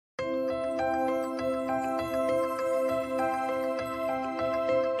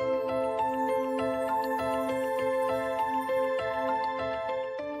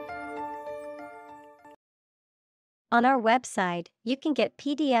On our website, you can get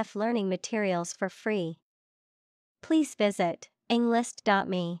PDF learning materials for free. Please visit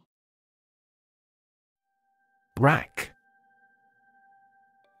englist.me. Rack.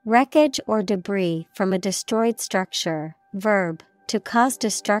 Wreckage or debris from a destroyed structure. Verb, to cause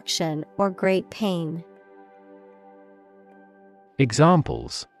destruction or great pain.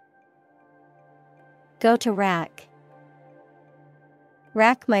 Examples: Go to rack.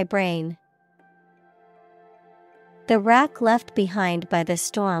 Rack my brain. The wreck left behind by the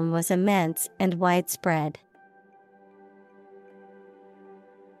storm was immense and widespread.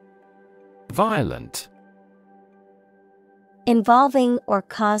 Violent. Involving or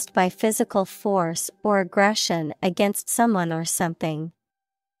caused by physical force or aggression against someone or something.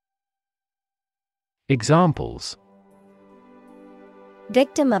 Examples: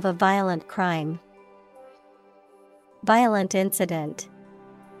 Victim of a violent crime. Violent incident.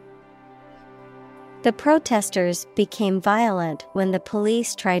 The protesters became violent when the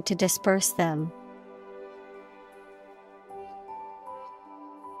police tried to disperse them.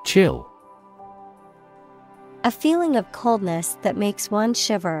 Chill. A feeling of coldness that makes one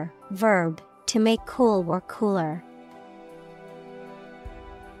shiver. Verb, to make cool or cooler.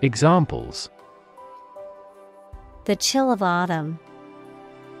 Examples: The chill of autumn.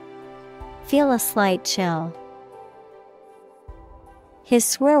 Feel a slight chill. His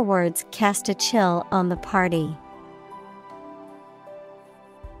swear words cast a chill on the party.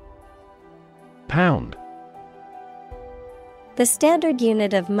 Pound. The standard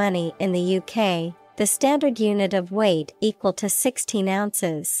unit of money in the UK, the standard unit of weight equal to 16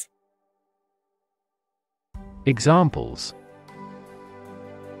 ounces. Examples: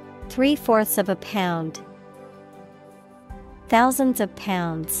 3/4 of a pound. Thousands of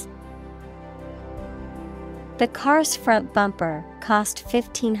pounds. The car's front bumper cost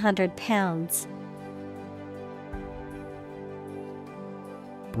 £1,500.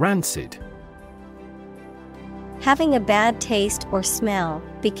 Rancid. Having a bad taste or smell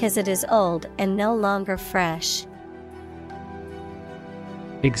because it is old and no longer fresh.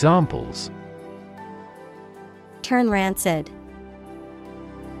 Examples: Turn rancid.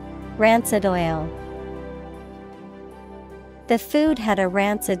 Rancid oil. The food had a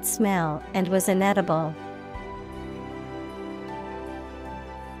rancid smell and was inedible.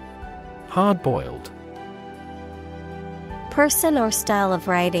 Hard-boiled. Person or style of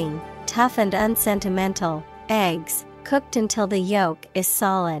writing, tough and unsentimental. Eggs, cooked until the yolk is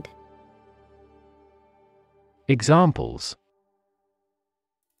solid. Examples: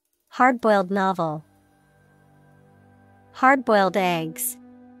 Hard-boiled novel. Hard-boiled eggs.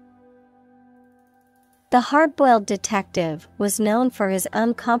 The hard-boiled detective was known for his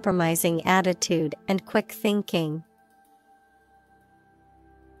uncompromising attitude and quick thinking.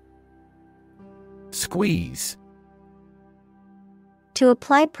 Squeeze. To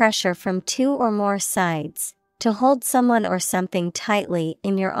apply pressure from two or more sides, to hold someone or something tightly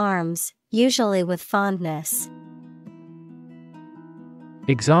in your arms, usually with fondness.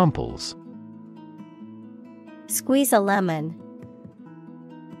 Examples: Squeeze a lemon.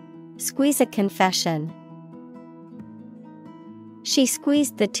 Squeeze a confession. She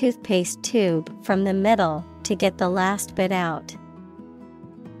squeezed the toothpaste tube from the middle to get the last bit out.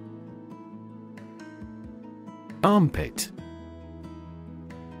 Armpit.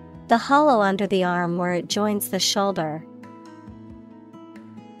 The hollow under the arm where it joins the shoulder.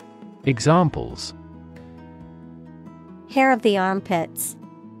 Examples: Hair of the armpits.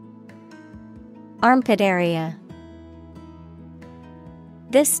 Armpit area.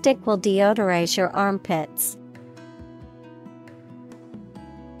 This stick will deodorize your armpits.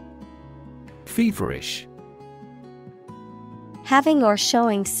 Feverish. Having or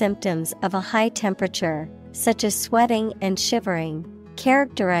showing symptoms of a high temperature, such as sweating and shivering,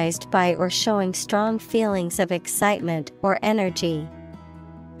 characterized by or showing strong feelings of excitement or energy.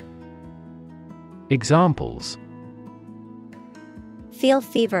 Examples: Feel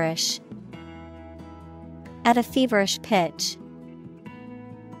feverish. At a feverish pitch.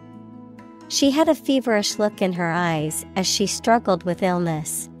 She had a feverish look in her eyes as she struggled with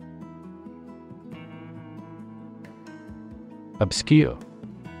illness. Obscure.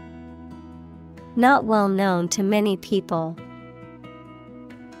 Not well known to many people.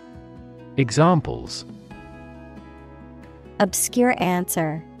 Examples: Obscure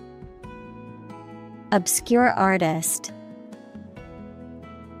answer. Obscure artist.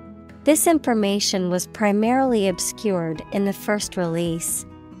 This information was primarily obscured in the first release.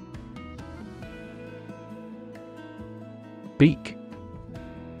 Beak.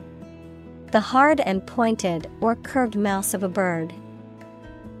 The hard and pointed or curved mouth of a bird.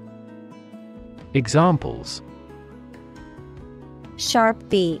 Examples: Sharp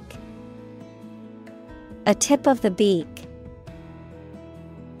beak. A tip of the beak.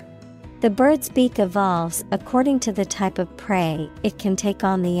 The bird's beak evolves according to the type of prey it can take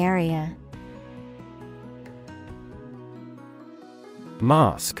on the area.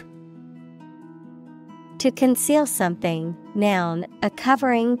 Mask. To conceal something, noun, a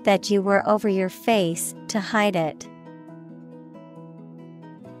covering that you wear over your face to hide it.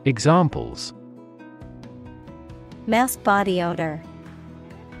 Examples: Mask body odor.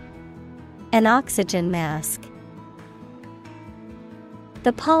 An oxygen mask.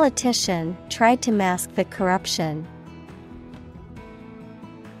 The politician tried to mask the corruption.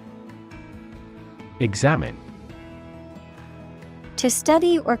 Examine. To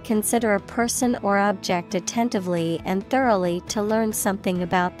study or consider a person or object attentively and thoroughly to learn something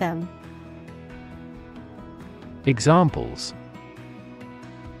about them. Examples: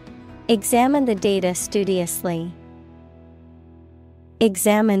 Examine the data studiously.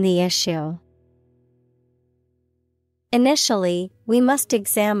 Examine the issue. Initially, we must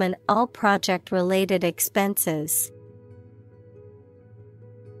examine all project-related expenses.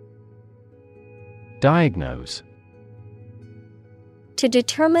 Diagnose. To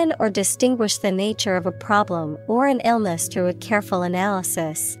determine or distinguish the nature of a problem or an illness through a careful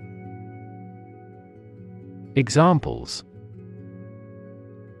analysis. Examples: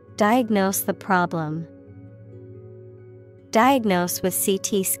 Diagnose the problem. Diagnose with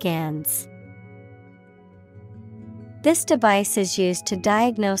CT scans. This device is used to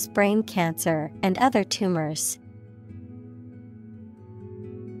diagnose brain cancer and other tumors.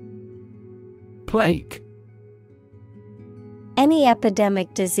 Plague. Any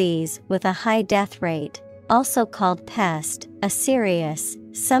epidemic disease with a high death rate, also called pest, a serious,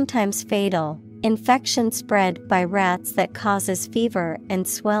 sometimes fatal, infection spread by rats that causes fever and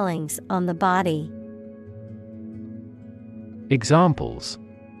swellings on the body. Examples: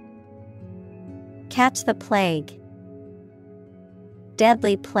 Catch the plague.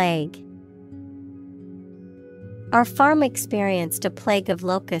 Deadly plague. Our farm experienced a plague of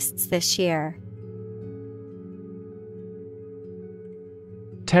locusts this year.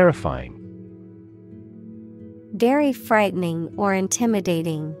 Terrifying. Very frightening or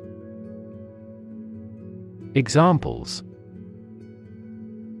intimidating. Examples: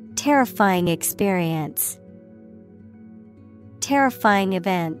 Terrifying experience. Terrifying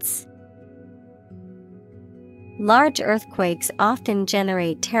events. Large earthquakes often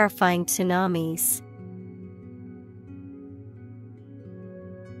generate terrifying tsunamis.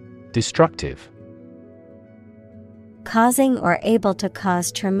 Destructive. Causing or able to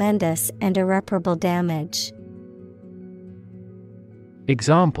cause tremendous and irreparable damage.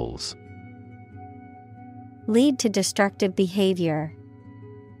 Examples: Lead to destructive behavior.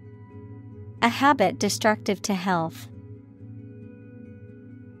 A habit destructive to health.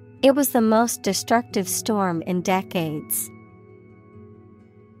 It was the most destructive storm in decades.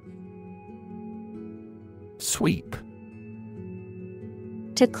 Sweep.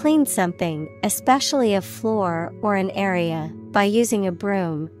 To clean something, especially a floor or an area, by using a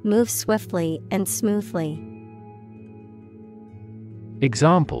broom, move swiftly and smoothly.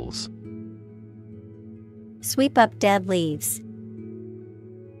 Examples: Sweep up dead leaves.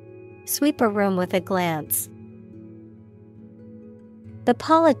 Sweep a room with a glance. The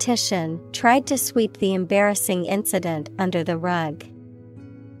politician tried to sweep the embarrassing incident under the rug.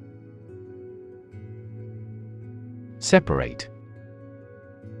 Separate.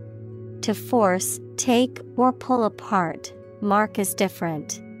 To force, take, or pull apart, mark as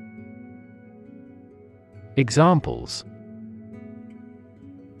different. Examples: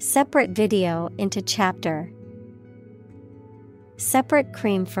 Separate video into chapter. Separate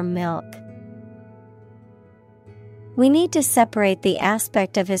cream from milk. We need to separate the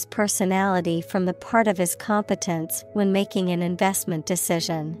aspect of his personality from the part of his competence when making an investment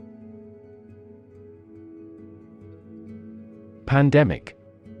decision. Pandemic.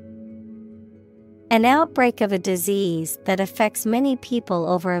 An outbreak of a disease that affects many people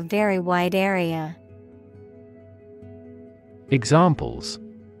over a very wide area. Examples: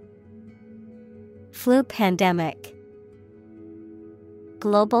 Flu pandemic.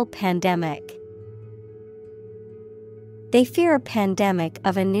 Global pandemic. They fear a pandemic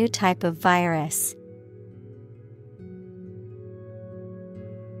of a new type of virus.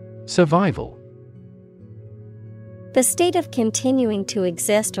 Survival. The state of continuing to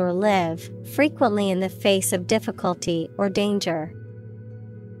exist or live, frequently in the face of difficulty or danger.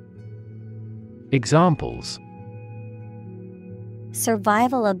 Examples: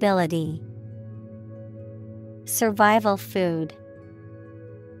 Survival ability. Survival food.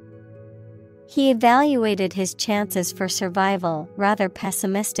 He evaluated his chances for survival rather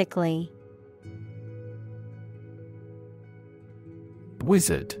pessimistically.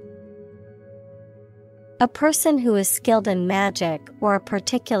 Wizard. A person who is skilled in magic or a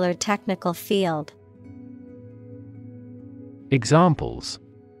particular technical field. Examples: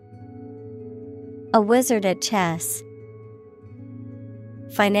 A wizard at chess.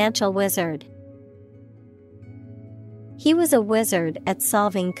 Financial wizard. He was a wizard at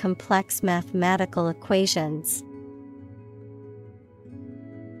solving complex mathematical equations.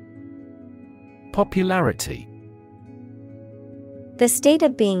 Popularity. The state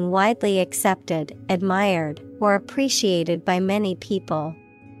of being widely accepted, admired, or appreciated by many people.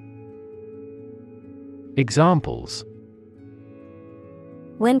 Examples: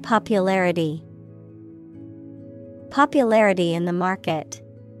 Win popularity. Popularity in the market.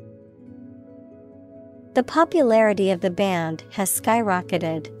 The popularity of the band has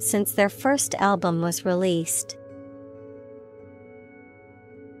skyrocketed since their first album was released.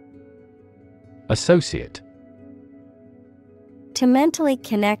 Associate. To mentally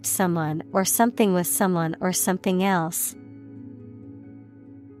connect someone or something with someone or something else.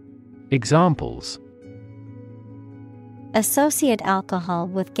 Examples: Associate alcohol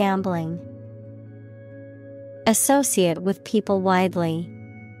with gambling. Associate with people widely.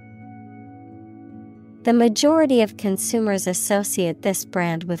 The majority of consumers associate this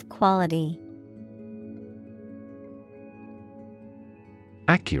brand with quality.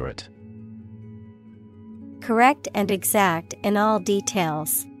 Accurate. Correct and exact in all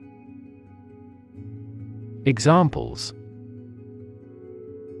details. Examples: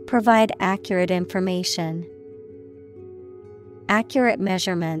 Provide accurate information. Accurate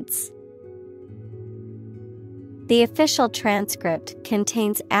measurements. The official transcript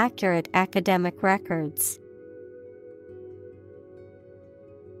contains accurate academic records.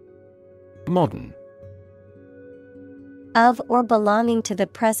 Modern. Of or belonging to the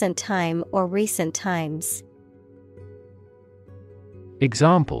present time or recent times.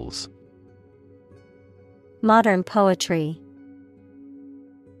 Examples: Modern poetry.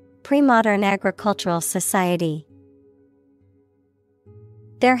 Pre-modern agricultural society.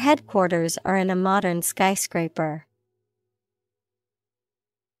 Their headquarters are in a modern skyscraper.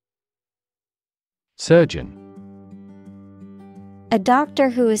 Surgeon. A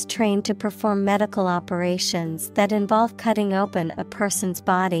doctor who is trained to perform medical operations that involve cutting open a person's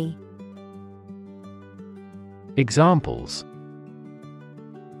body. Examples: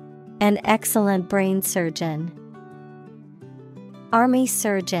 An excellent brain surgeon. Army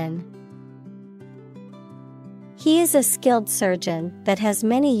surgeon. He is a skilled surgeon that has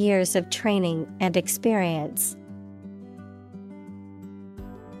many years of training and experience.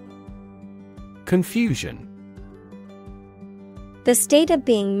 Confusion. The state of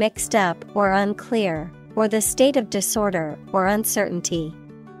being mixed up or unclear, or the state of disorder or uncertainty.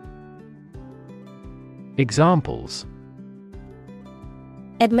 Examples: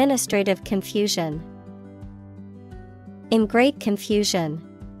 Administrative confusion. In great confusion.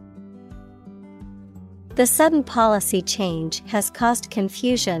 The sudden policy change has caused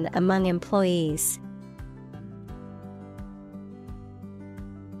confusion among employees.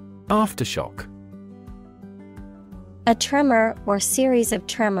 Aftershock. A tremor or series of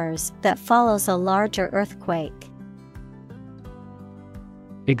tremors that follows a larger earthquake.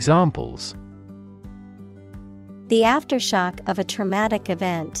 Examples: The aftershock of a traumatic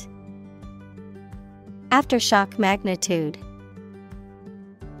event. Aftershock magnitude.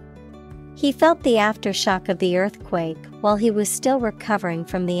 He felt the aftershock of the earthquake while he was still recovering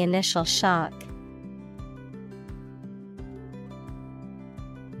from the initial shock.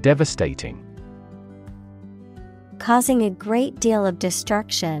 Devastating. Causing a great deal of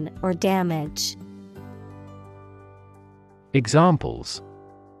destruction or damage. Examples: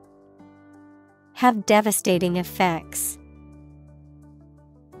 Have devastating effects.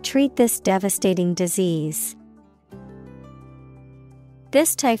 Treat this devastating disease.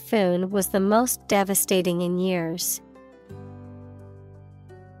 This typhoon was the most devastating in years.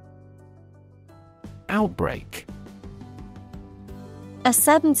 Outbreak. A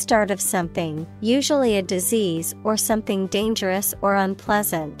sudden start of something, usually a disease or something dangerous or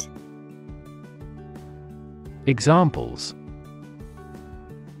unpleasant. Examples: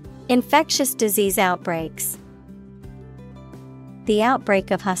 Infectious disease outbreaks. The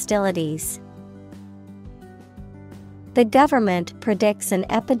outbreak of hostilities. The government predicts an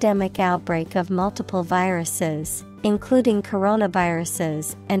epidemic outbreak of multiple viruses, including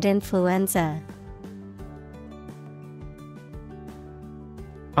coronaviruses and influenza.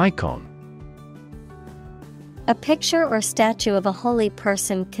 Icon. A picture or statue of a holy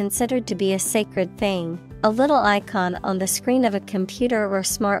person considered to be a sacred thing, a little icon on the screen of a computer or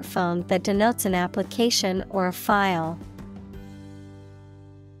smartphone that denotes an application or a file.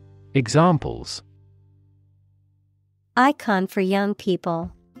 Examples: Icon for young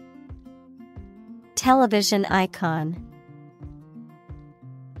people. Television icon.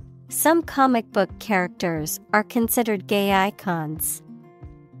 Some comic book characters are considered gay icons.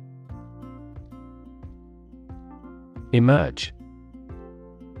 Emerge.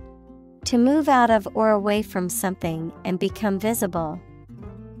 To move out of or away from something and become visible.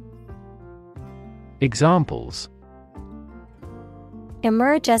 Examples: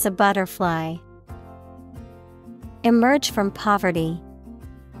 Emerge as a butterfly. Emerge from poverty.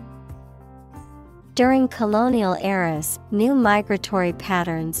 During colonial eras, new migratory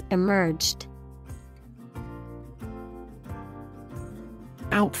patterns emerged.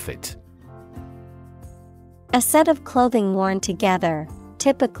 Outfit. A set of clothing worn together,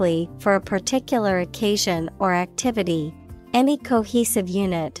 typically for a particular occasion or activity, any cohesive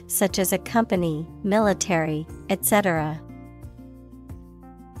unit such as a company, military, etc.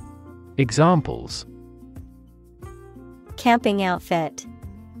 Examples: Camping outfit.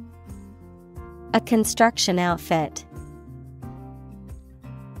 A construction outfit.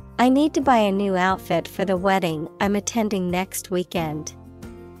 I need to buy a new outfit for the wedding I'm attending next weekend.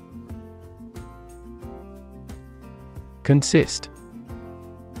 Consist.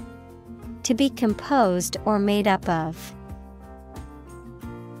 To be composed or made up of.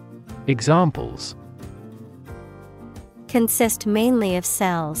 Examples: Consist mainly of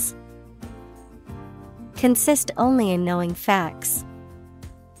cells. Consist only in knowing facts.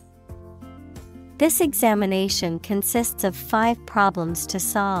 This examination consists of 5 problems to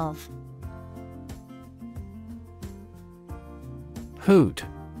solve. Hood.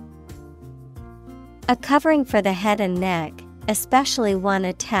 A covering for the head and neck, especially one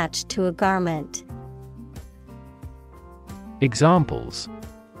attached to a garment. Examples: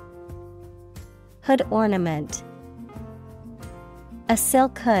 Hood ornament. A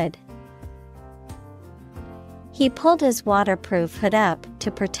silk hood. He pulled his waterproof hood up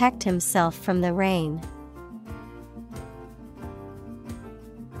to protect himself from the rain.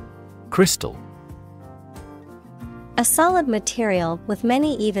 Crystal. A solid material with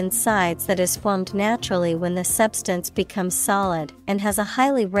many even sides that is formed naturally when the substance becomes solid and has a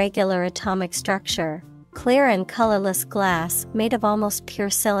highly regular atomic structure. Clear and colorless glass made of almost pure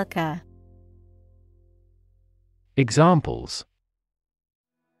silica. Examples: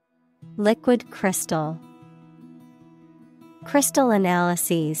 Liquid crystal. Crystal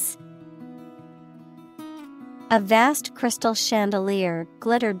analyses. A vast crystal chandelier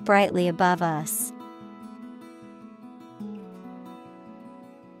glittered brightly above us.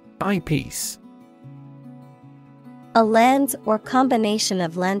 Eyepiece. A lens or combination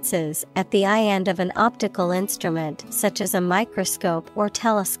of lenses at the eye end of an optical instrument such as a microscope or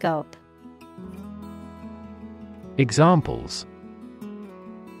telescope. Examples: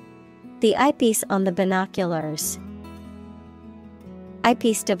 The eyepiece on the binoculars.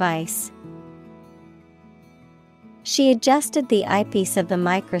 Eyepiece device. She adjusted the eyepiece of the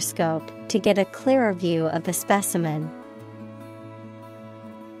microscope to get a clearer view of the specimen.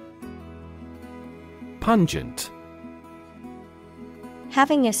 Pungent.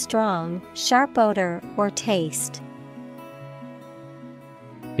 Having a strong, sharp odor or taste.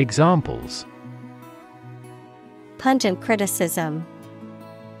 Examples: Pungent criticism.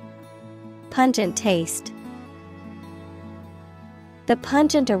 Pungent taste. The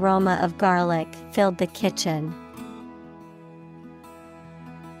pungent aroma of garlic filled the kitchen.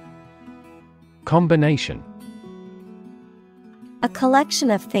 Combination. A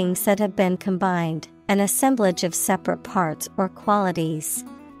collection of things that have been combined, an assemblage of separate parts or qualities.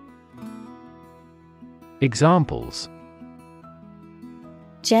 Examples: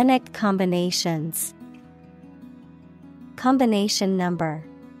 Genic combinations. Combination number.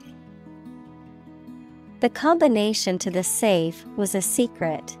 The combination to the safe was a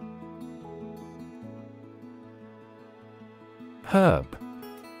secret. Herb.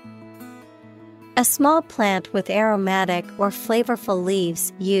 A small plant with aromatic or flavorful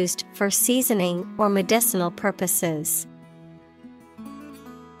leaves used for seasoning or medicinal purposes.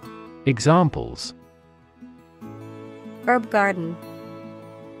 Examples: Herb garden.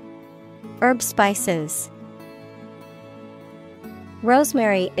 Herb spices.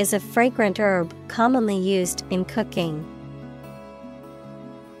 Rosemary is a fragrant herb commonly used in cooking.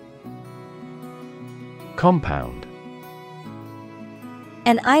 Compound.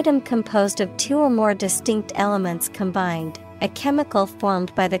 An item composed of 2 or more distinct elements combined, a chemical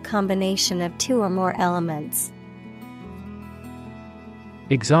formed by the combination of 2 or more elements.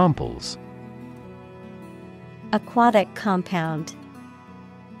 Examples: aquatic compound,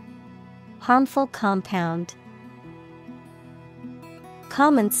 harmful compound.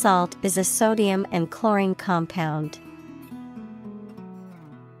 Common salt is a sodium and chlorine compound.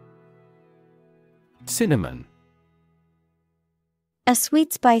 Cinnamon. A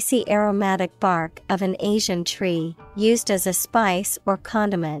sweet spicy aromatic bark of an Asian tree, used as a spice or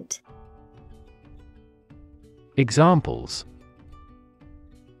condiment. Examples: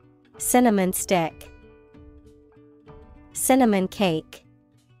 cinnamon stick, cinnamon cake.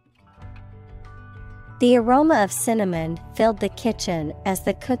 The aroma of cinnamon filled the kitchen as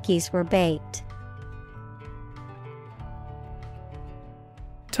the cookies were baked.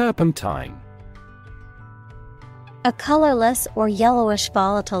 Turpentine. A colorless or yellowish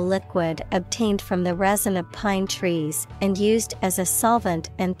volatile liquid obtained from the resin of pine trees and used as a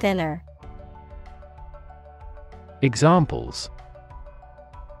solvent and thinner. Examples: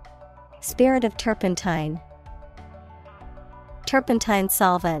 spirit of turpentine, turpentine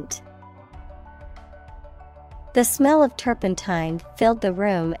solvent. The smell of turpentine filled the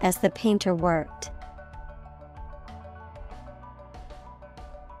room as the painter worked.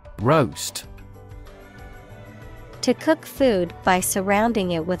 Roast. To cook food by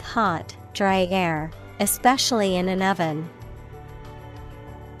surrounding it with hot, dry air, especially in an oven.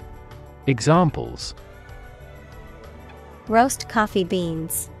 Examples: roast coffee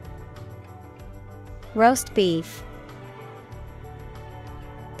beans, roast beef.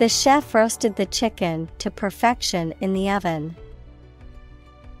 The chef roasted the chicken to perfection in the oven.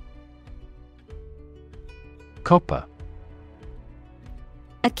 Copper.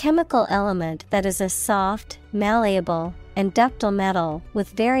 A chemical element that is a soft, malleable, and ductile metal with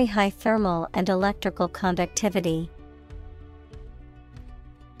very high thermal and electrical conductivity.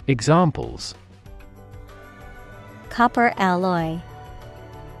 Examples: copper alloy,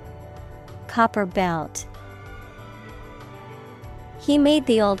 copper belt. He made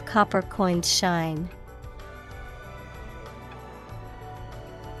the old copper coins shine.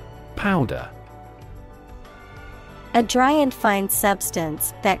 Powder. A dry and fine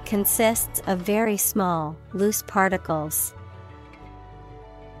substance that consists of very small, loose particles.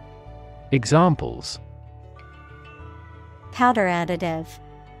 Examples: powder additive,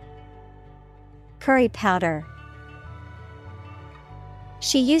 curry powder.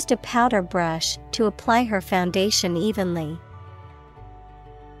 She used a powder brush to apply her foundation evenly.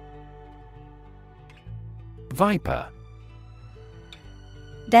 Viper.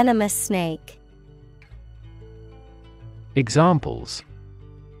 venomous snake. Examples: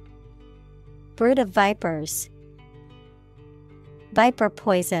 brood of vipers, viper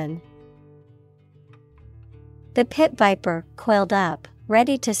poison. The pit viper coiled up,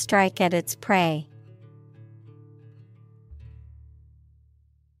 ready to strike at its prey.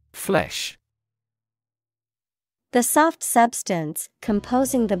 Flesh. The soft substance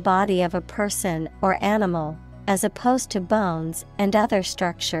composing the body of a person or animal, as opposed to bones and other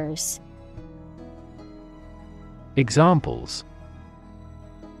structures. Examples: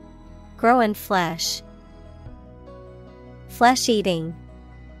 grow in flesh, flesh eating.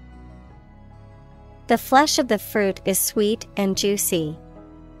 The flesh of the fruit is sweet and juicy.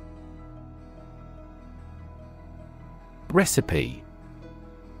 Recipe.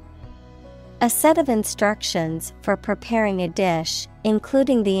 A set of instructions for preparing a dish,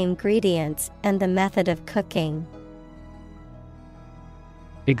 including the ingredients and the method of cooking.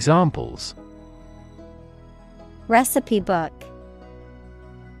 Examples: recipe book,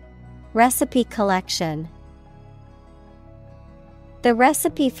 recipe collection. The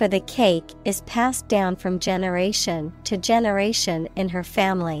recipe for the cake is passed down from generation to generation in her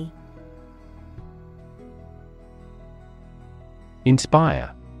family.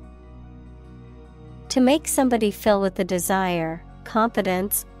 Inspire. To make somebody feel with a desire,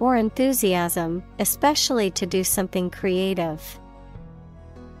 confidence, or enthusiasm, especially to do something creative.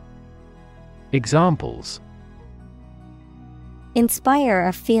 Examples: inspire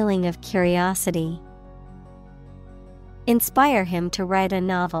a feeling of curiosity. Inspire him to write a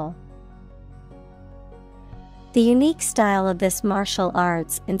novel. The unique style of this martial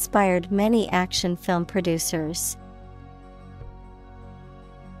arts inspired many action film producers.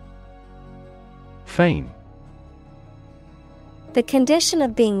 Fame. The condition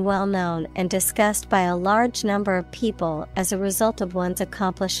of being well known and discussed by a large number of people as a result of one's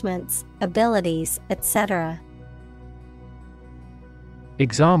accomplishments, abilities, etc.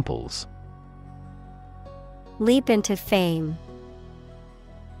 Examples: leap into fame.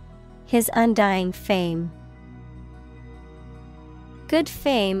 His undying fame. Good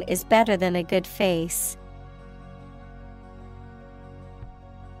fame is better than a good face.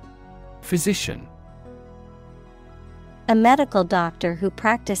 Physician. A medical doctor who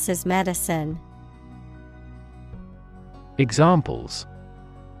practices medicine. Examples: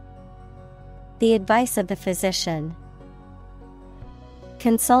 The advice of the physician.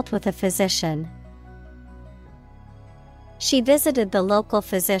 Consult with a physician. She visited the local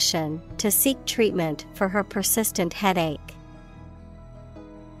physician to seek treatment for her persistent headache.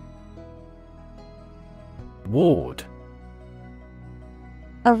 Ward.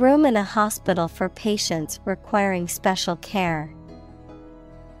 A room in a hospital for patients requiring special care.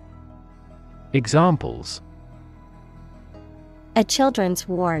 Examples: A children's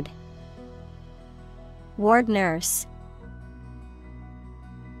ward. Ward nurse.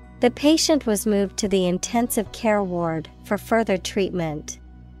 The patient was moved to the intensive care ward for further treatment.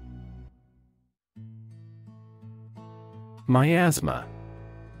 Miasma.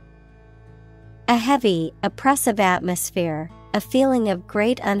 A heavy, oppressive atmosphere, a feeling of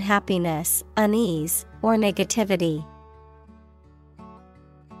great unhappiness, unease, or negativity.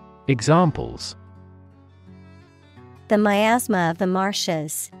 Examples: The miasma of the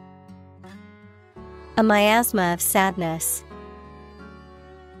marshes. A miasma of sadness.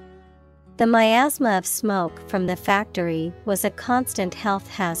 The miasma of smoke from the factory was a constant health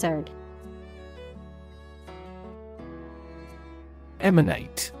hazard.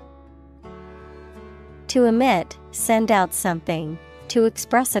 Emanate. To emit, send out something, to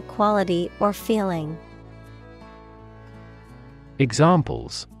express a quality or feeling.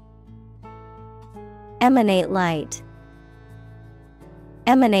 Examples: Emanate light.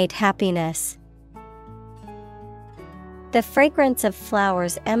 Emanate happiness. The fragrance of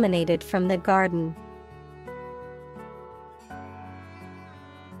flowers emanated from the garden.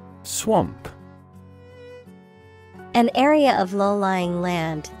 Swamp. An area of low-lying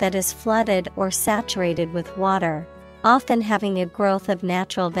land that is flooded or saturated with water, often having a growth of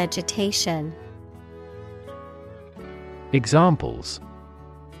natural vegetation. Examples: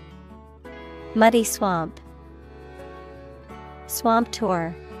 Muddy swamp. Swamp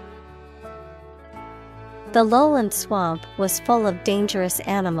tour. The lowland swamp was full of dangerous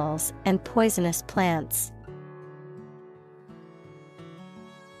animals and poisonous plants.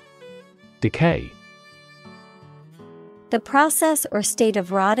 Decay. The process or state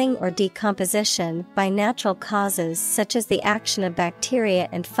of rotting or decomposition by natural causes such as the action of bacteria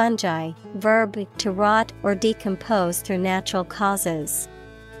and fungi. Verb, to rot or decompose through natural causes.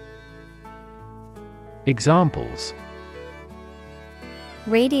 Examples: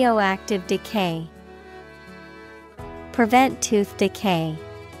 Radioactive decay. Prevent tooth decay.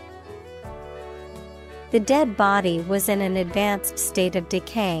 The dead body was in an advanced state of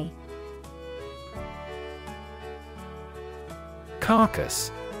decay.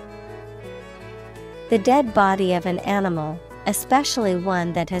 Carcass. The dead body of an animal, especially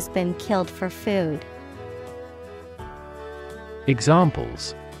one that has been killed for food.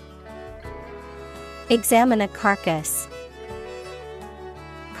 Examples: Examine a carcass.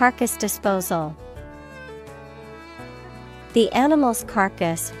 Carcass disposal. The animal's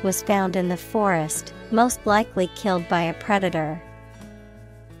carcass was found in the forest, most likely killed by a predator.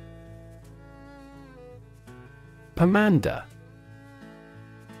 Pomander.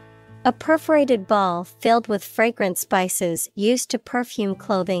 A perforated ball filled with fragrant spices used to perfume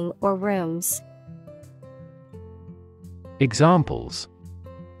clothing or rooms. Examples: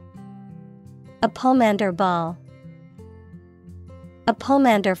 A pomander ball. A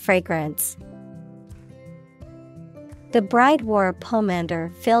pomander fragrance. The bride wore a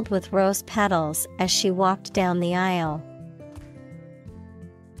pomander filled with rose petals as she walked down the aisle.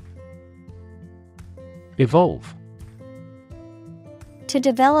 Evolve. To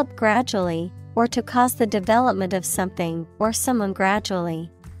develop gradually, or to cause the development of something or someone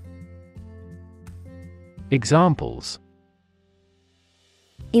gradually. Examples: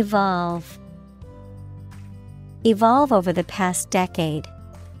 Evolve. Evolve over the past decade.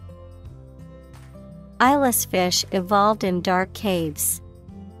 Eyeless fish evolved in dark caves.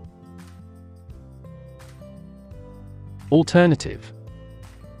 Alternative.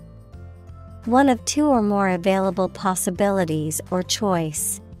 One of two or more available possibilities or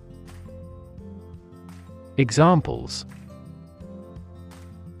choice. Examples: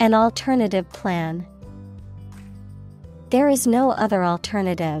 An alternative plan. There is no other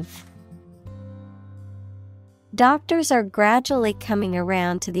alternative. Doctors are gradually coming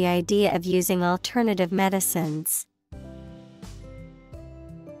around to the idea of using alternative medicines.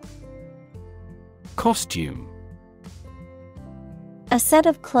 Costume. A set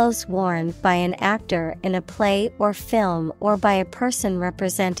of clothes worn by an actor in a play or film or by a person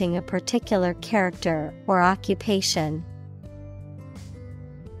representing a particular character or occupation.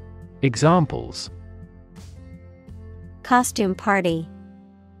 Examples: costume party,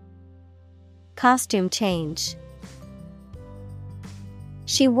 costume change.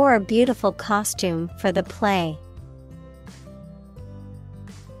 She wore a beautiful costume for the play.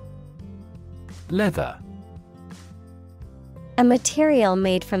 Leather. A material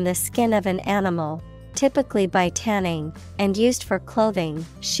made from the skin of an animal, typically by tanning, and used for clothing,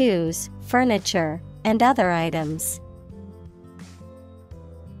 shoes, furniture, and other items.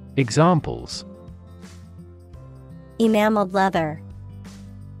 Examples: enameled leather,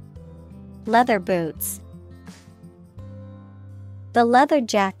 leather boots. The leather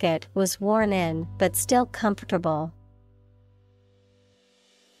jacket was worn in but still comfortable.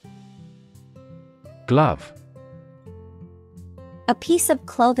 Glove. A piece of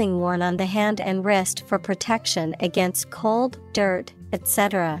clothing worn on the hand and wrist for protection against cold, dirt,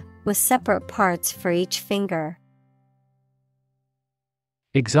 etc., with separate parts for each finger.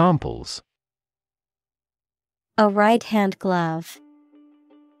 Examples: a right-hand glove,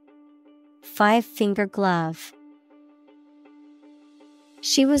 5-finger glove.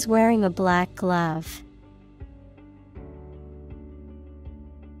 She was wearing a black glove.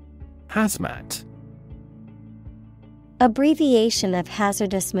 Hazmat. Abbreviation of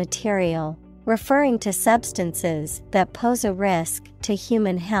hazardous material, referring to substances that pose a risk to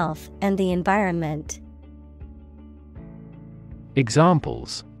human health and the environment.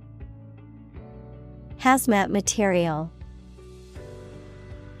 Examples: hazmat material,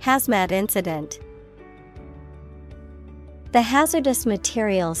 hazmat incident. The hazardous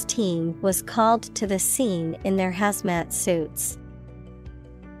materials team was called to the scene in their hazmat suits.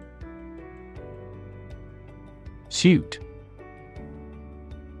 Suit.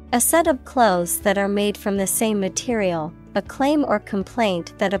 A set of clothes that are made from the same material, a claim or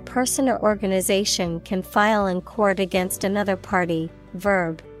complaint that a person or organization can file in court against another party.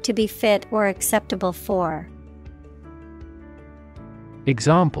 Verb, to be fit or acceptable for.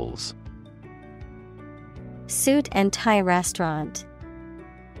 Examples: suit and tie restaurant,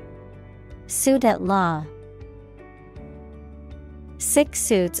 suit at law. 6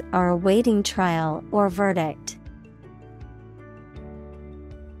 suits are awaiting trial or verdict.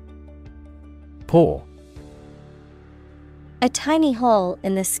 Pore. A tiny hole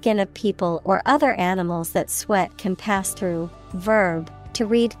in the skin of people or other animals that sweat can pass through. Verb, to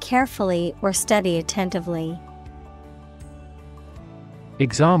read carefully or study attentively.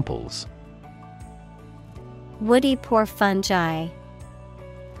 Examples: woody pore fungi,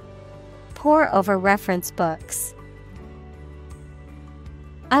 pore over reference books.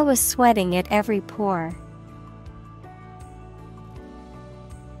 I was sweating at every pore.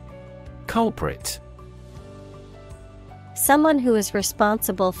 Culprit. Someone who is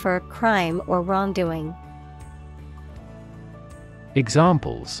responsible for a crime or wrongdoing.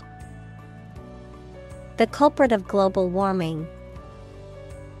 Examples: the culprit of global warming,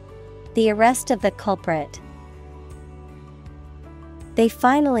 the arrest of the culprit. They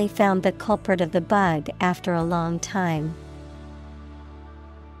finally found the culprit of the bug after a long time.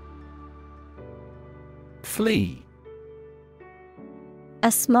 Flea.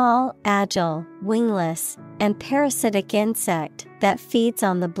 A small, agile, wingless, and parasitic insect that feeds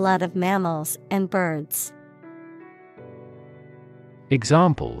on the blood of mammals and birds.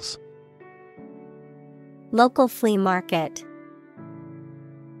 Examples: local flea market,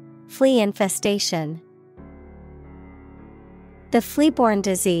 flea infestation. The flea-borne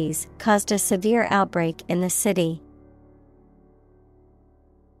disease caused a severe outbreak in the city.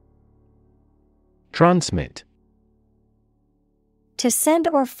 Transmit. To send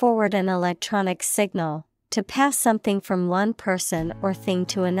or forward an electronic signal, to pass something from one person or thing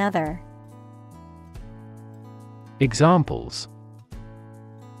to another. Examples: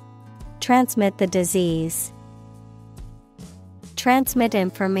 transmit the disease, transmit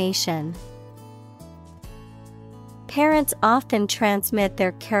information. Parents often transmit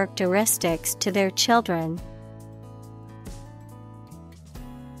their characteristics to their children.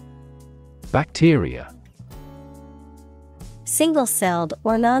 Bacteria. Single-celled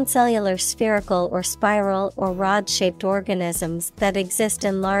or non-cellular spherical or spiral or rod-shaped organisms that exist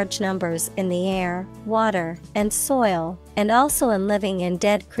in large numbers in the air, water, and soil, and also in living and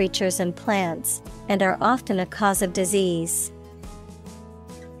dead creatures and plants, and are often a cause of disease.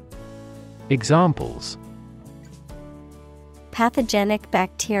 Examples: pathogenic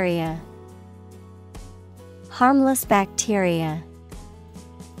bacteria, harmless bacteria.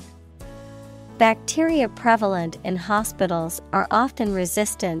 Bacteria prevalent in hospitals are often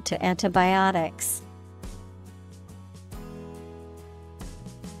resistant to antibiotics.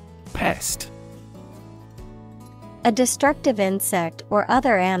 Pest. A destructive insect or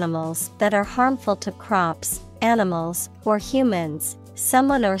other animals that are harmful to crops, animals, or humans,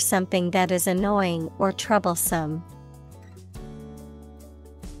 someone or something that is annoying or troublesome.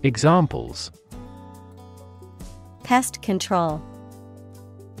 Examples: Pest control.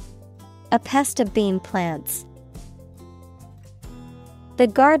 A pest of bean plants. The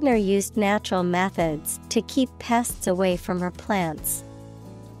gardener used natural methods to keep pests away from her plants.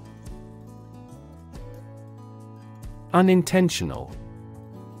 Unintentional.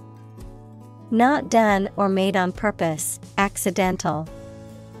 Not done or made on purpose, accidental.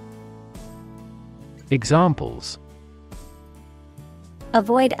 Examples: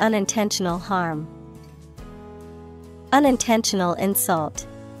 Avoid unintentional harm. Unintentional insult.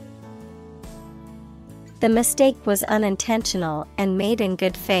 The mistake was unintentional and made in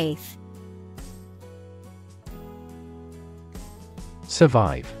good faith.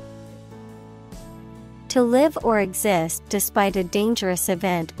 Survive. To live or exist despite a dangerous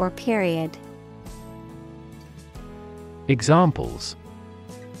event or period. Examples: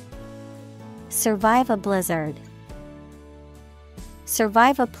 Survive a blizzard.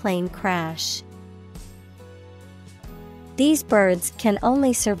 Survive a plane crash. These birds can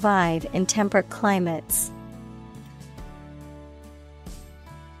only survive in temperate climates.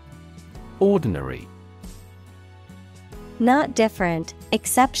 Ordinary. Not different,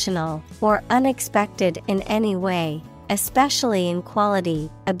 exceptional, or unexpected in any way, especially in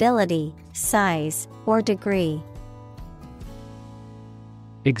quality, ability, size, or degree.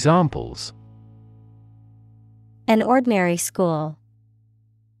 Examples: An ordinary school.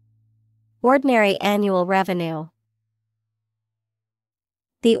 Ordinary annual revenue.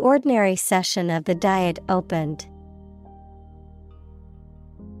 The ordinary session of the Diet opened.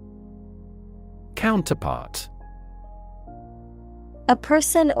 Counterpart. A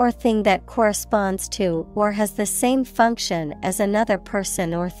person or thing that corresponds to or has the same function as another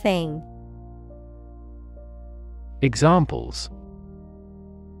person or thing. Examples: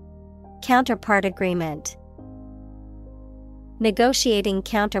 Counterpart agreement. Negotiating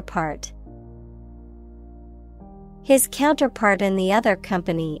counterpart. His counterpart in the other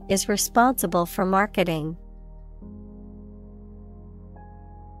company is responsible for marketing.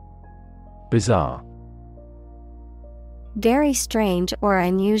 Bizarre. Very strange or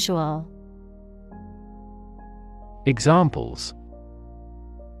unusual. Examples: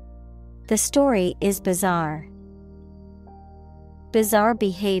 The story is bizarre. Bizarre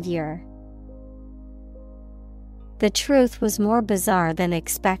behavior. The truth was more bizarre than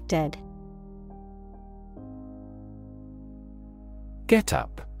expected. Get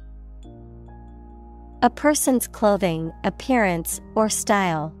up. A person's clothing, appearance, or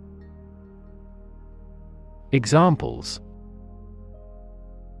style. Examples: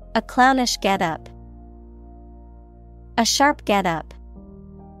 A clownish getup. A sharp getup.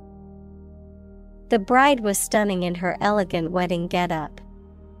 The bride was stunning in her elegant wedding getup.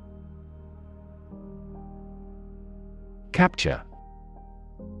 Capture.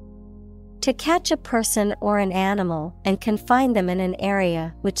 To catch a person or an animal and confine them in an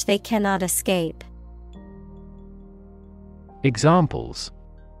area which they cannot escape. Examples: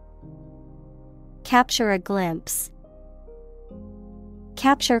 Capture a glimpse.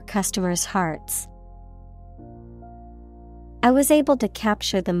 Capture customers' hearts. I was able to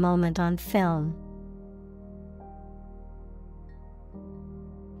capture the moment on film.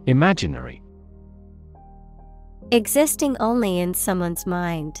 Imaginary. Existing only in someone's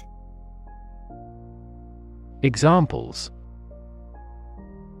mind. Examples: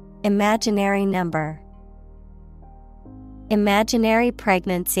 Imaginary number. Imaginary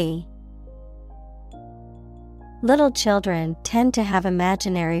pregnancy. Little children tend to have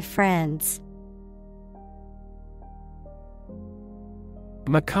imaginary friends.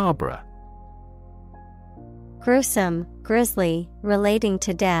 Macabre. Gruesome, grisly, relating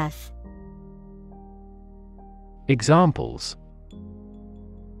to death. Examples: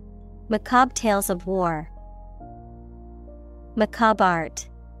 Macabre tales of war. Macabre art.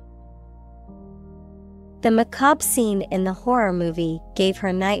 The macabre scene in the horror movie gave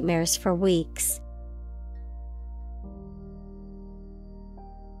her nightmares for weeks.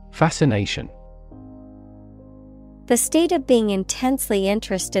 Fascination. The state of being intensely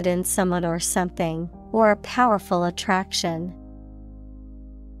interested in someone or something, or a powerful attraction.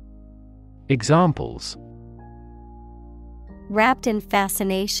 Examples: Wrapped in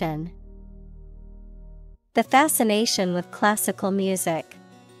fascination. The fascination with classical music.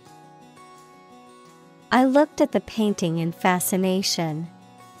 I looked at the painting in fascination.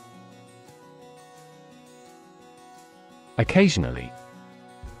 Occasionally.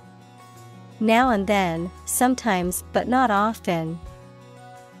 Now and then, sometimes but not often.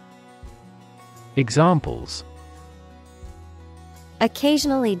 Examples: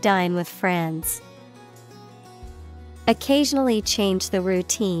 Occasionally dine with friends. Occasionally change the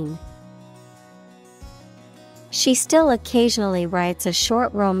routine. She still occasionally writes a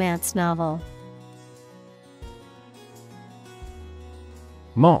short romance novel.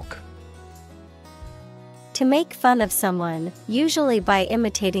 Mock. To make fun of someone, usually by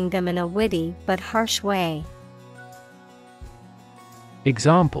imitating them in a witty but harsh way.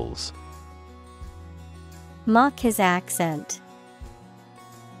 Examples: Mock his accent.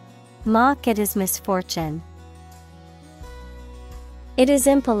 Mock at his misfortune. It is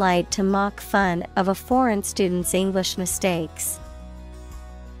impolite to mock fun of a foreign student's English mistakes.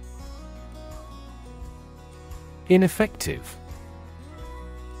 Ineffective.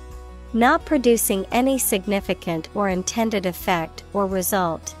 Not producing any significant or intended effect or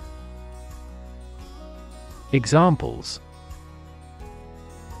result. Examples: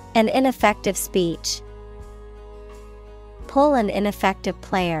 An ineffective speech. Pull an ineffective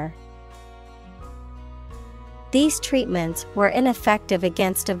player. These treatments were ineffective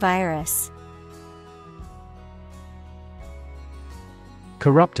against a virus.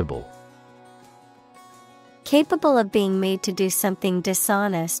 Corruptible. Capable of being made to do something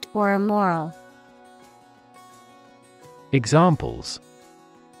dishonest or immoral. Examples: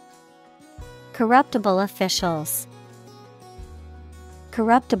 Corruptible officials.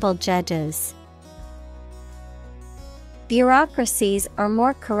 Corruptible judges. Bureaucracies are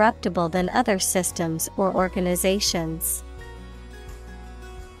more corruptible than other systems or organizations.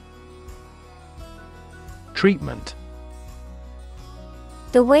 Treatment.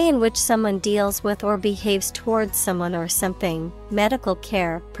 The way in which someone deals with or behaves towards someone or something, medical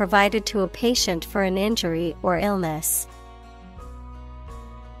care provided to a patient for an injury or illness.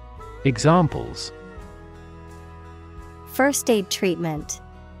 Examples: First aid treatment.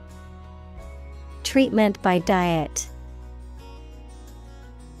 Treatment by diet.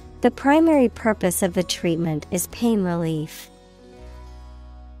 The primary purpose of the treatment is pain relief.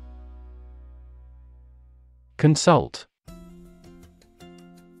 Consult.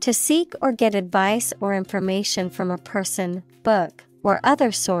 To seek or get advice or information from a person, book, or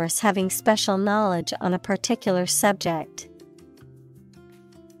other source having special knowledge on a particular subject.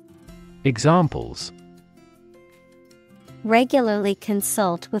 Examples: Regularly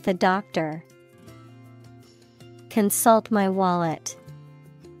consult with a doctor. Consult my wallet.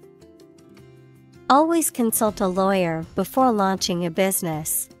 Always consult a lawyer before launching a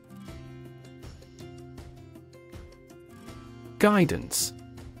business. Guidance.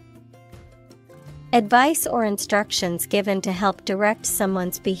 Advice or instructions given to help direct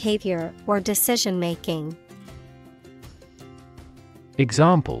someone's behavior or decision-making.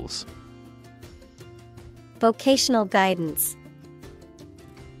 Examples: Vocational guidance.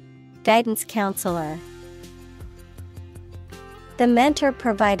 Guidance counselor. The mentor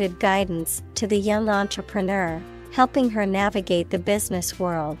provided guidance to the young entrepreneur, helping her navigate the business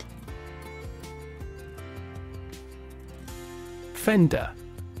world. Fender.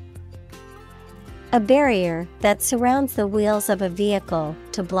 A barrier that surrounds the wheels of a vehicle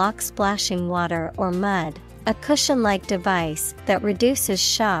to block splashing water or mud, a cushion-like device that reduces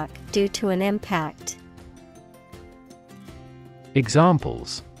shock due to an impact.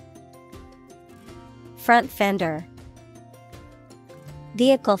 Examples: Front fender.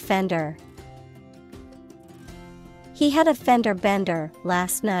 Vehicle fender. He had a fender bender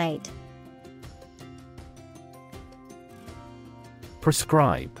last night.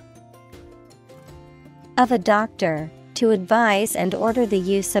 Prescribe. Of a doctor, to advise and order the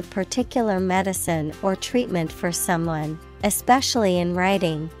use of particular medicine or treatment for someone, especially in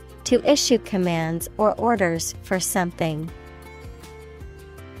writing, to issue commands or orders for something.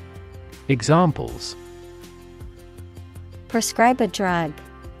 Examples: Prescribe a drug.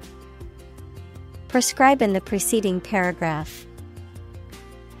 Prescribe in the preceding paragraph.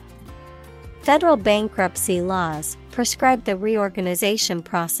 Federal bankruptcy laws prescribe the reorganization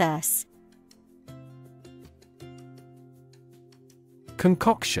process.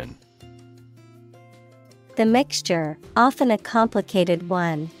 Concoction. The mixture, often a complicated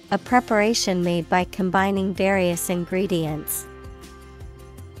one, a preparation made by combining various ingredients.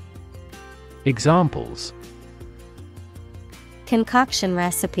 Examples: Concoction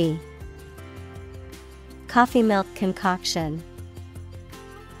recipe. Coffee milk concoction.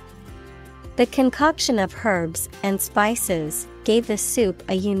 The concoction of herbs and spices gave the soup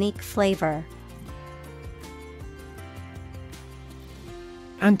a unique flavor.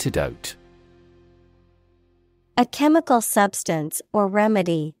 Antidote. A chemical substance or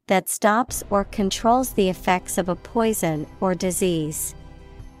remedy that stops or controls the effects of a poison or disease.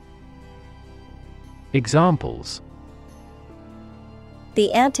 Examples: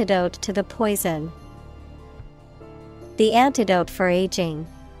 The antidote to the poison. The antidote for aging.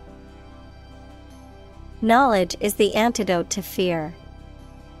 Knowledge is the antidote to fear.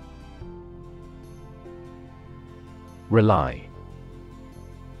 Rely.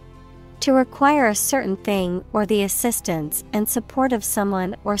 To require a certain thing or the assistance and support of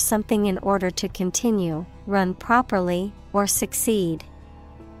someone or something in order to continue, run properly, or succeed.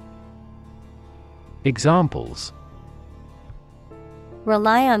 Examples: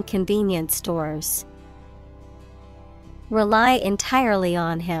 Rely on convenience stores. Rely entirely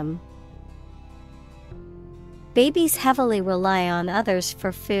on him. Babies heavily rely on others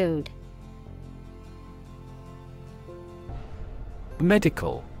for food.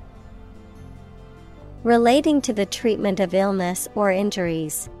 Medical. Relating to the treatment of illness or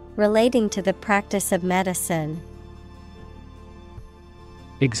injuries, relating to the practice of medicine.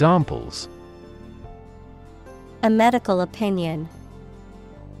 Examples: A medical opinion.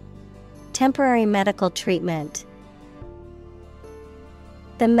 Temporary medical treatment.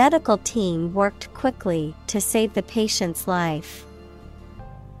 The medical team worked quickly to save the patient's life.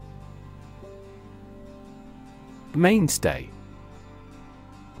 Mainstay.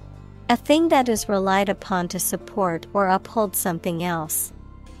 A thing that is relied upon to support or uphold something else.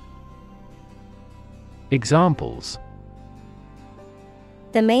 Examples: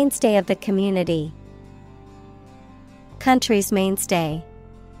 The mainstay of the community. Country's mainstay.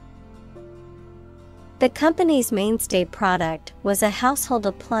 The company's mainstay product was a household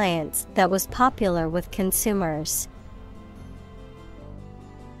appliance that was popular with consumers.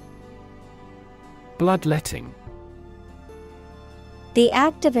 Bloodletting. The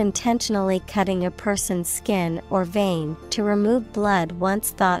act of intentionally cutting a person's skin or vein to remove blood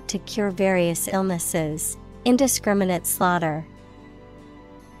once thought to cure various illnesses. Indiscriminate slaughter.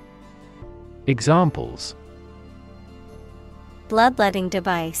 Examples: Bloodletting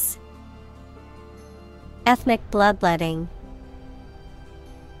device. Ethnic bloodletting.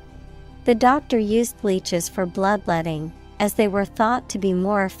 The doctor used bleaches for bloodletting, as they were thought to be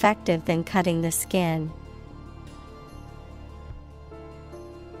more effective than cutting the skin.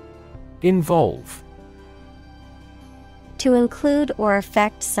 Involve. To include or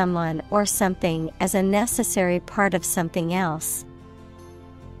affect someone or something as a necessary part of something else.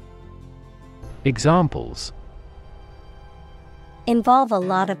 Examples: Involve a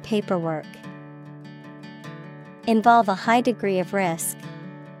lot of paperwork. Involve a high degree of risk.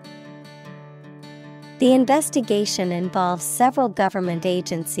 The investigation involves several government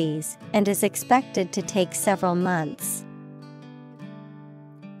agencies and is expected to take several months.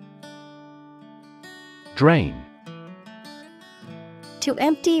 Drain. To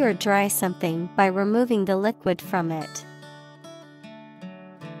empty or dry something by removing the liquid from it.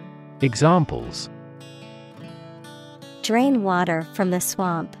 Examples: Drain water from the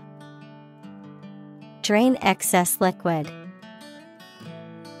swamp. Drain excess liquid.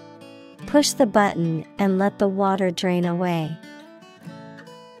 Push the button and let the water drain away.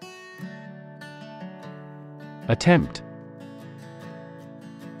 Attempt.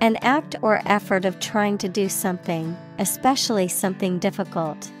 An act or effort of trying to do something, especially something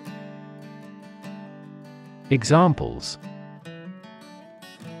difficult. Examples: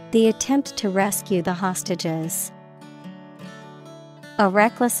 The attempt to rescue the hostages. A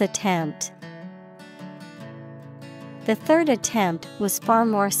reckless attempt. The third attempt was far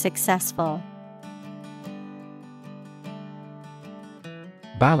more successful.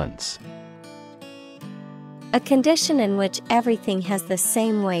 Balance. A condition in which everything has the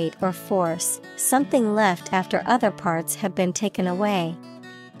same weight or force, something left after other parts have been taken away.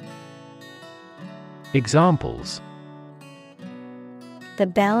 Examples: The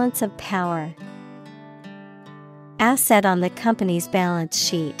balance of power. Asset on the company's balance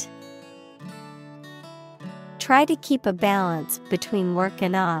sheet. Try to keep a balance between work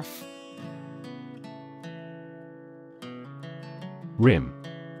and off. Rim.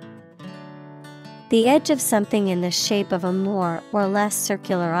 The edge of something in the shape of a more or less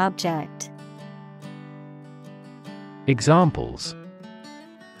circular object. Examples: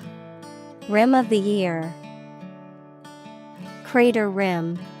 Rim of the ear. Crater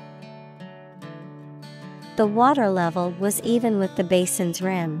rim. The water level was even with the basin's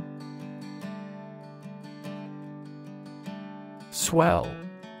rim. Swell.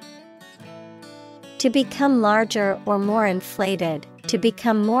 To become larger or more inflated, to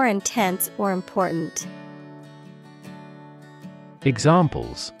become more intense or important.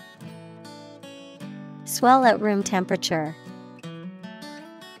 Examples: Swell at room temperature.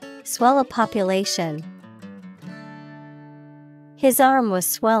 Swell a population. His arm was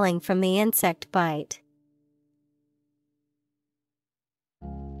swelling from the insect bite.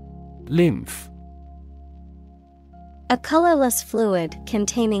 Lymph. A colorless fluid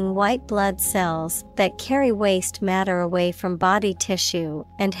containing white blood cells that carry waste matter away from body tissue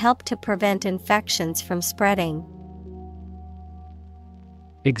and help to prevent infections from spreading.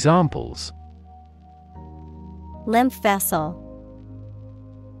 Examples: Lymph vessel.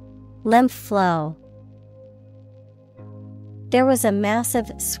 Lymph flow. There was a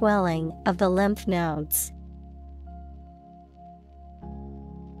massive swelling of the lymph nodes.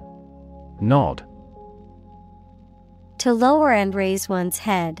 Nod. To lower and raise one's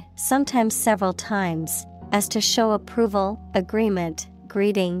head, sometimes several times, as to show approval, agreement,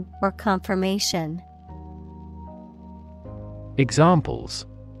 greeting, or confirmation. Examples: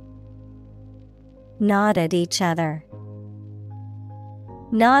 Nod at each other.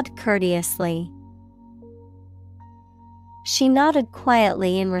 Nod courteously. She nodded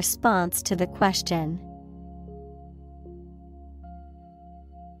quietly in response to the question.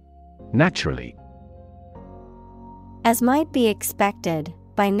 Naturally. As might be expected,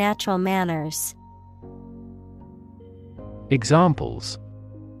 by natural manners. Examples: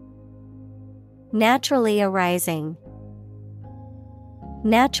 Naturally arising.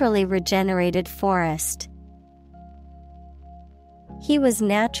 Naturally regenerated forest. He was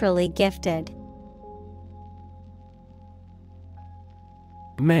naturally gifted.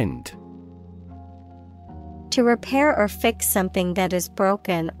 Mend. To repair or fix something that is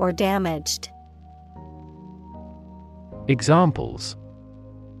broken or damaged. Examples: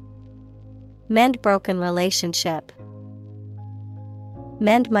 Mend broken relationship.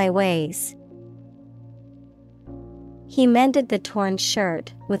 Mend my ways. He mended the torn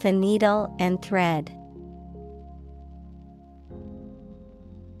shirt with a needle and thread.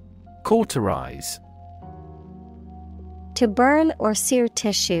 Cauterize. To burn or sear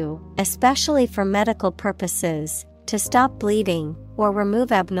tissue, especially for medical purposes, to stop bleeding or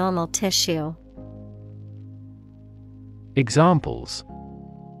remove abnormal tissue. Examples: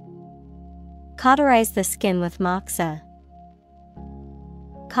 Cauterize the skin with moxa.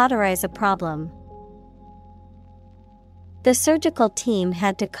 Cauterize a problem. The surgical team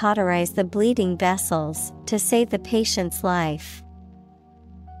had to cauterize the bleeding vessels to save the patient's life.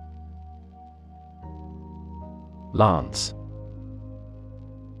 Lance.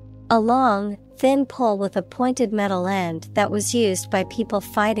 A long, thin pole with a pointed metal end that was used by people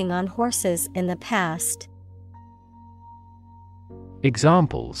fighting on horses in the past.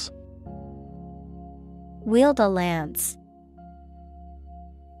 Examples: Wield a lance.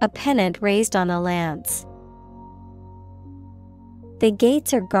 A pennant raised on a lance. The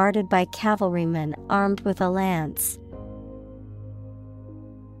gates are guarded by cavalrymen armed with a lance.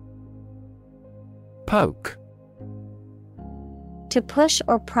 Poke. To push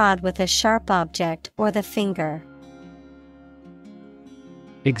or prod with a sharp object or the finger.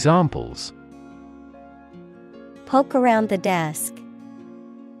 Examples: Poke around the desk.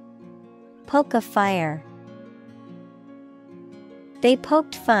 Poke a fire. They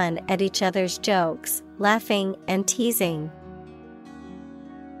poked fun at each other's jokes, laughing and teasing.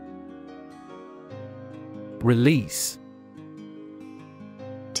 Release.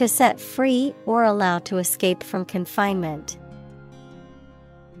 To set free or allow to escape from confinement.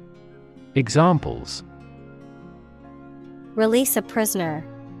 Examples: Release a prisoner.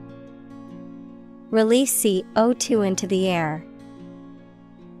 Release CO2 into the air.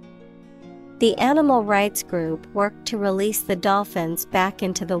 The animal rights group worked to release the dolphins back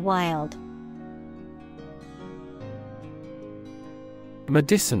into the wild.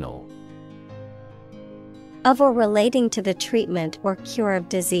 Medicinal. Of or relating to the treatment or cure of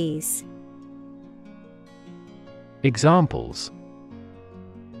disease. Examples: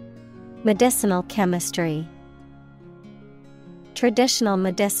 Medicinal chemistry. Traditional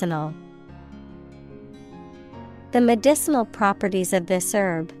medicinal. The medicinal properties of this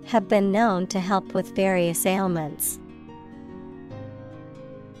herb have been known to help with various ailments.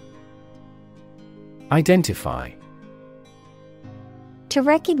 Identify. To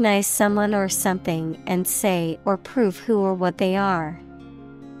recognize someone or something and say or prove who or what they are.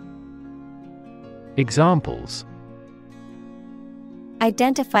 Examples: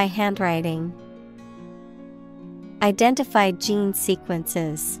 Identify handwriting. Identify gene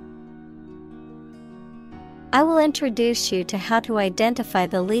sequences. I will introduce you to how to identify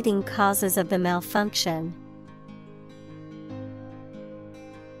the leading causes of the malfunction.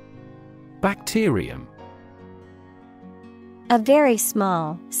 Bacterium. A very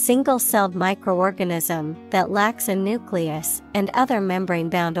small, single-celled microorganism that lacks a nucleus and other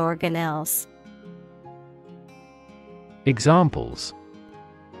membrane-bound organelles. Examples: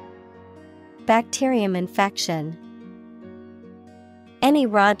 Bacterium infection. Any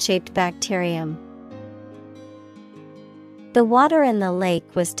rod-shaped bacterium. The water in the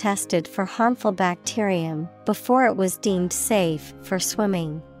lake was tested for harmful bacterium before it was deemed safe for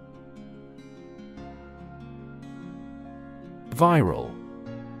swimming. Viral.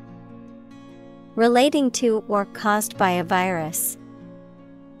 Relating to or caused by a virus.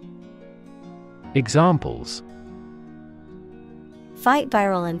 Examples: Fight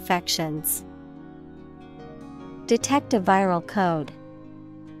viral infections. Detect a viral code.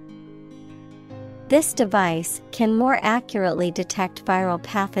 This device can more accurately detect viral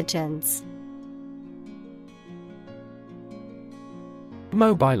pathogens.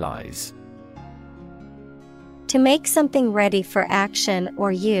 Mobilize. To make something ready for action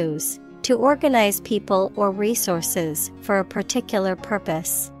or use, to organize people or resources for a particular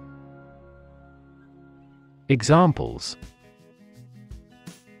purpose. Examples: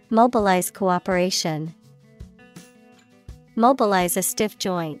 Mobilize cooperation. Mobilize a stiff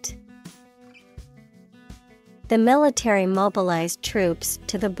joint. The military mobilized troops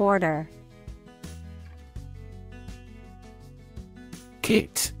to the border.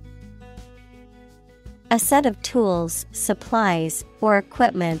 Kit. A set of tools, supplies, or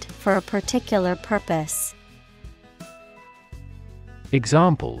equipment for a particular purpose.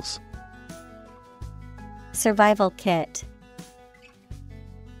 Examples: Survival kit.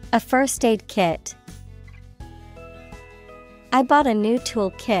 A first aid kit. I bought a new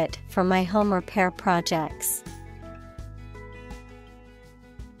tool kit for my home repair projects.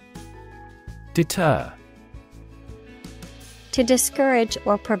 Deter. To discourage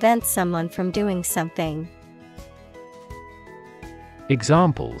or prevent someone from doing something.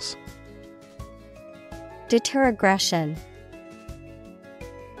 Examples: Deter aggression.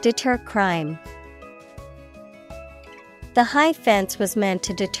 Deter crime. The high fence was meant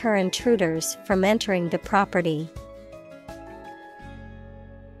to deter intruders from entering the property.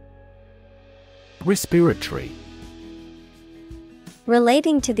 Respiratory.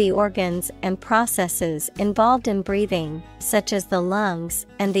 Relating to the organs and processes involved in breathing, such as the lungs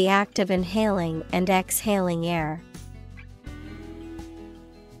and the act of inhaling and exhaling air.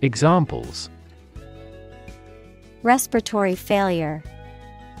 Examples: Respiratory failure.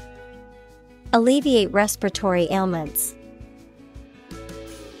 Alleviate respiratory ailments.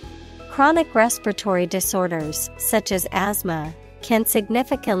 Chronic respiratory disorders, such as asthma, can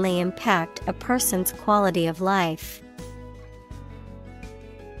significantly impact a person's quality of life.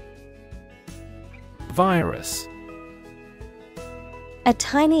 Virus. A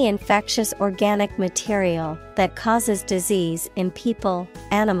tiny infectious organic material that causes disease in people,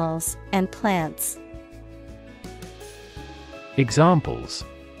 animals, and plants. Examples: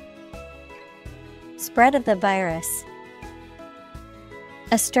 Spread of the virus.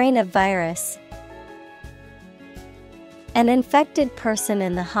 A strain of virus. An infected person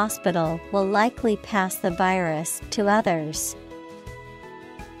in the hospital will likely pass the virus to others.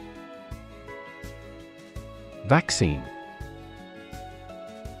 Vaccine.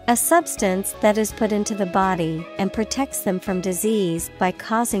 A substance that is put into the body and protects them from disease by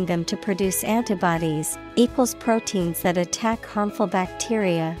causing them to produce antibodies, equals proteins that attack harmful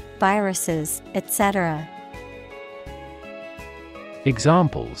bacteria, viruses, etc.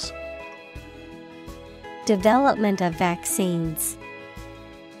 Examples: Development of vaccines.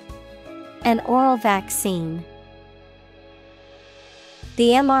 An oral vaccine.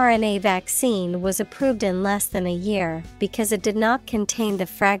 The mRNA vaccine was approved in less than a year because it did not contain the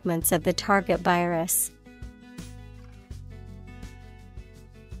fragments of the target virus.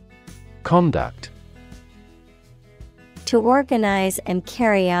 Conduct. To organize and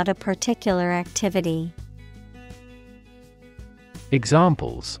carry out a particular activity.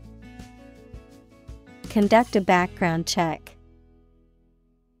 Examples: Conduct a background check.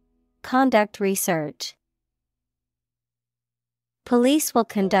 Conduct research. Police will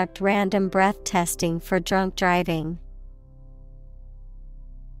conduct random breath testing for drunk driving.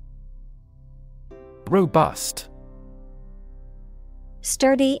 Robust.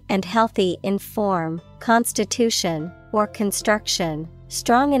 Sturdy and healthy in form, constitution, or construction,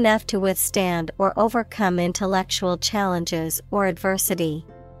 strong enough to withstand or overcome intellectual challenges or adversity.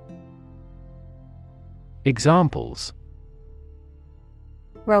 Examples: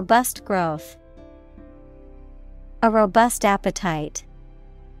 Robust growth. A robust appetite.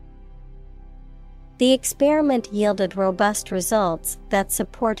 The experiment yielded robust results that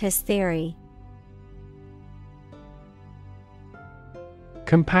support his theory.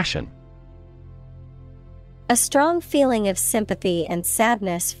 Compassion. A strong feeling of sympathy and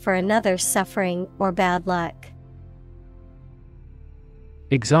sadness for another's suffering or bad luck.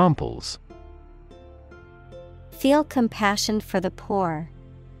 Examples: Feel compassion for the poor.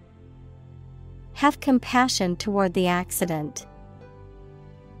 Have compassion toward the accident.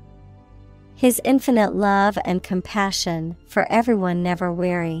 His infinite love and compassion for everyone never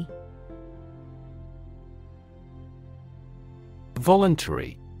weary.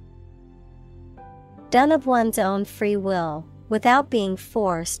 Voluntary. Done of one's own free will, without being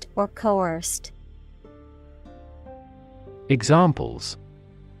forced or coerced. Examples: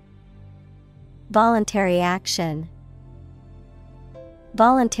 Voluntary action.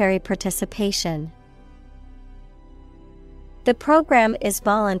 Voluntary participation. The program is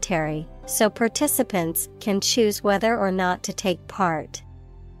voluntary, so participants can choose whether or not to take part.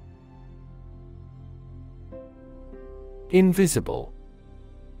 Invisible.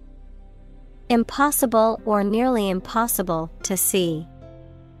 Impossible or nearly impossible to see.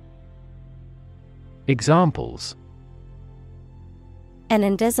 Examples: An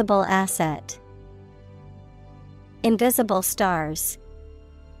invisible asset. Invisible stars.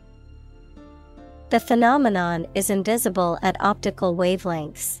 The phenomenon is invisible at optical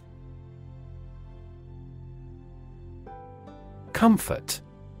wavelengths. Comfort.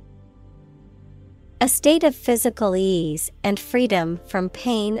 A state of physical ease and freedom from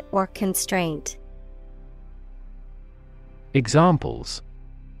pain or constraint. Examples: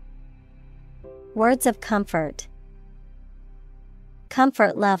 Words of comfort.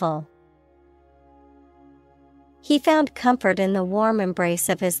 Comfort level. He found comfort in the warm embrace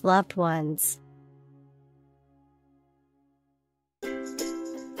of his loved ones.